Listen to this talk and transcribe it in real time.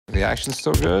The action's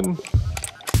still good.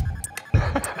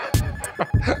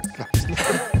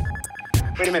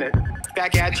 Wait a minute.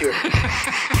 Back at you.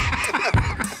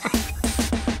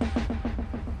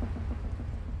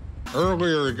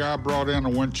 Earlier, the guy brought in a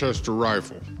Winchester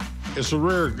rifle. It's a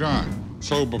rare gun,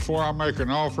 so before I make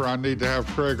an offer, I need to have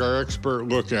Craig, our expert,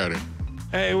 look at it.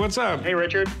 Hey, what's up? Hey,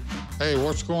 Richard. Hey,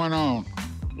 what's going on?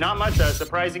 Not much.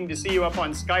 Surprising to see you up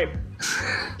on Skype.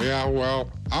 Yeah,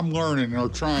 well, I'm learning, or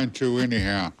trying to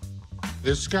anyhow.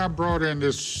 This guy brought in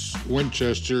this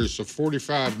Winchester. It's a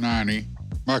 45-90.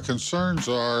 My concerns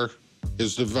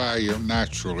is the value,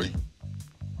 naturally.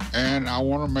 And I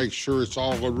want to make sure it's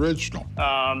all original.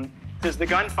 Does the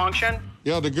gun function?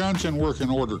 Yeah, the gun's in working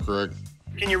order, Craig.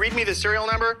 Can you read me the serial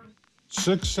number?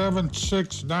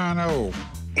 67690.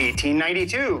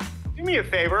 1892. Do me a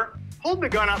favor. Hold the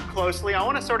gun up closely. I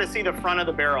want to sort of see the front of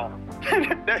the barrel.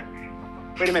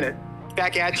 Wait a minute.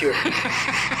 Back at you.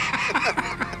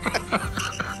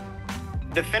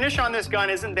 The finish on this gun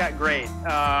isn't that great.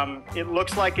 It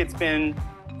looks like it's been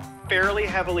fairly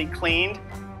heavily cleaned.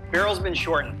 Barrel's been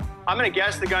shortened. I'm gonna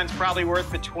guess the gun's probably worth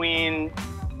between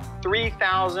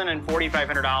 $3,000 and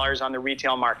 $4,500 on the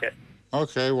retail market.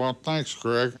 Okay, well, thanks,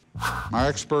 Craig. My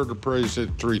expert appraised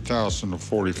it $3,000 to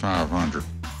 $4,500.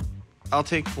 I'll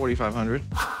take $4,500.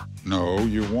 No,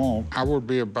 you won't. I would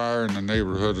be a buyer in the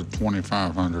neighborhood of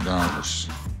 $2,500.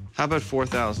 How about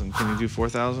 4,000? Can you do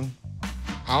 4,000?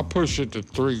 I'll push it to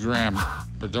 $3,000,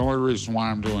 but the only reason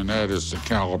why I'm doing that is the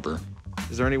caliber.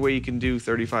 Is there any way you can do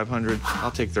 3,500?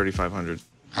 I'll take 3,500.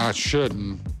 I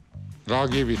shouldn't, but I'll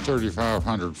give you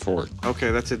 $3,500 for it.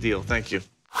 Okay, that's a deal. Thank you.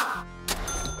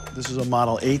 This is a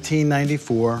model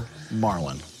 1894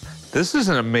 Marlin. This is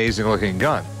an amazing looking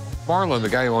gun. Marlin, the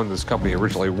guy who owned this company,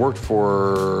 originally worked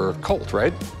for Colt,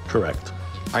 right? Correct.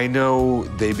 I know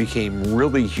they became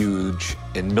really huge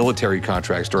in military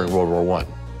contracts during World War I.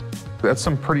 That's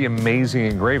some pretty amazing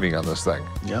engraving on this thing.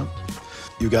 Yep.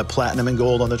 You got platinum and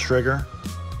gold on the trigger.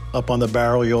 Up on the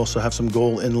barrel, you also have some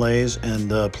gold inlays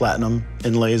and platinum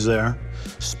inlays there.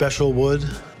 Special wood,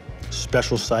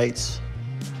 special sights,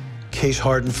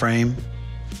 case-hardened frame,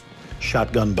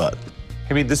 shotgun butt.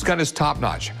 I mean, this gun is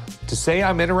top-notch. To say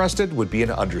I'm interested would be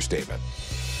an understatement.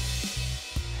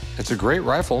 It's a great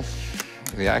rifle.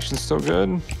 The action's still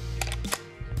good.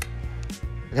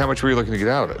 How much were you looking to get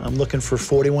out of it? I'm looking for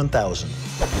 $41,000.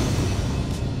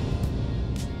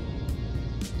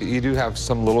 You do have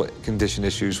some little condition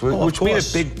issues, Oh, which mean a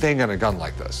big thing on a gun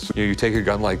like this. You take a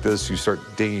gun like this, you start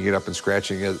dinging it up and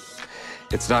scratching it.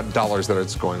 It's not dollars that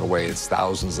it's going away, it's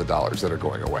thousands of dollars that are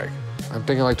going away. I'm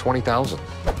thinking like 20,000.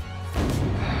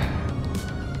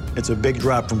 It's a big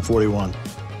drop from 41.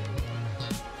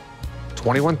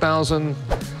 21,000.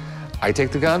 I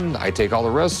take the gun, I take all the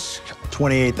risks.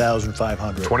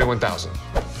 28,500. 21,000.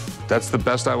 That's the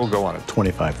best I will go on it.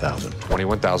 25,000.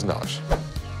 $21,000.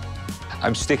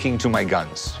 I'm sticking to my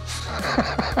guns.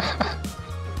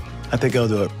 I think I'll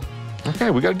do it. Okay,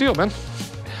 we got a deal, man.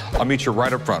 I'll meet you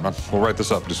right up front, man. We'll write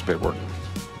this up, do some paperwork.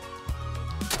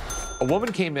 A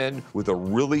woman came in with a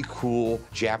really cool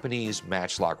Japanese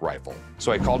matchlock rifle.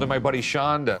 So I called in my buddy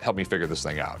Sean to help me figure this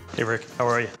thing out. Hey, Rick, how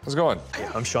are you? How's it going? Hey,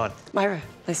 I'm Sean. Myra,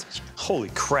 nice to meet you. Holy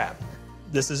crap.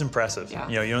 This is impressive. Yeah.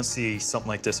 You know, you don't see something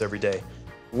like this every day.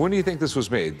 When do you think this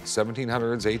was made?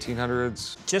 1700s,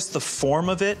 1800s? Just the form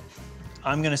of it,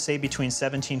 I'm gonna say between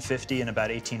 1750 and about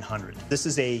 1800. This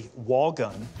is a wall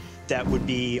gun that would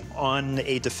be on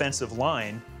a defensive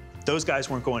line. Those guys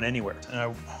weren't going anywhere. And I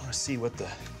wanna see what the,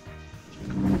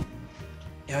 you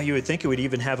know, you would think it would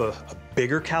even have a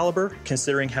bigger caliber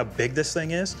considering how big this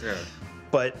thing is. Yeah.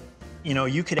 But, you know,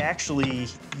 you could actually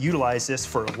utilize this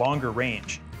for a longer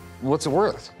range. What's it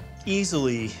worth?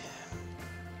 Easily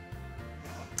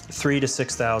 3,000 to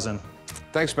 6,000.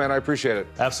 Thanks, man, I appreciate it.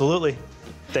 Absolutely.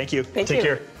 Thank you. Thank Take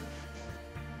you.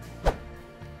 care.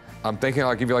 I'm thinking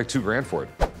I'll give you like $2,000 for it.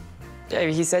 Yeah,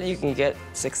 he said you can get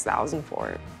 6,000 for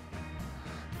it.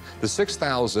 The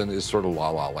 6,000 is sort of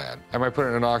la land. I might put it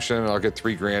in an auction and I'll get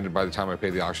 $3,000, and by the time I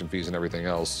pay the auction fees and everything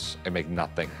else, I make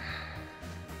nothing.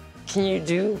 Can you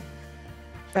do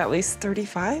at least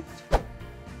 35?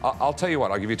 I'll tell you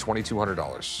what, I'll give you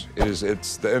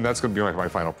 $2,200. And that's gonna be my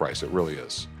final price, it really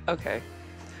is. Okay.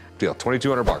 Deal,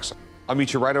 $2,200. I'll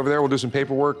meet you right over there, we'll do some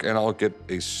paperwork, and I'll get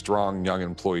a strong young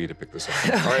employee to pick this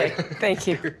up. All right? Thank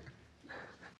you.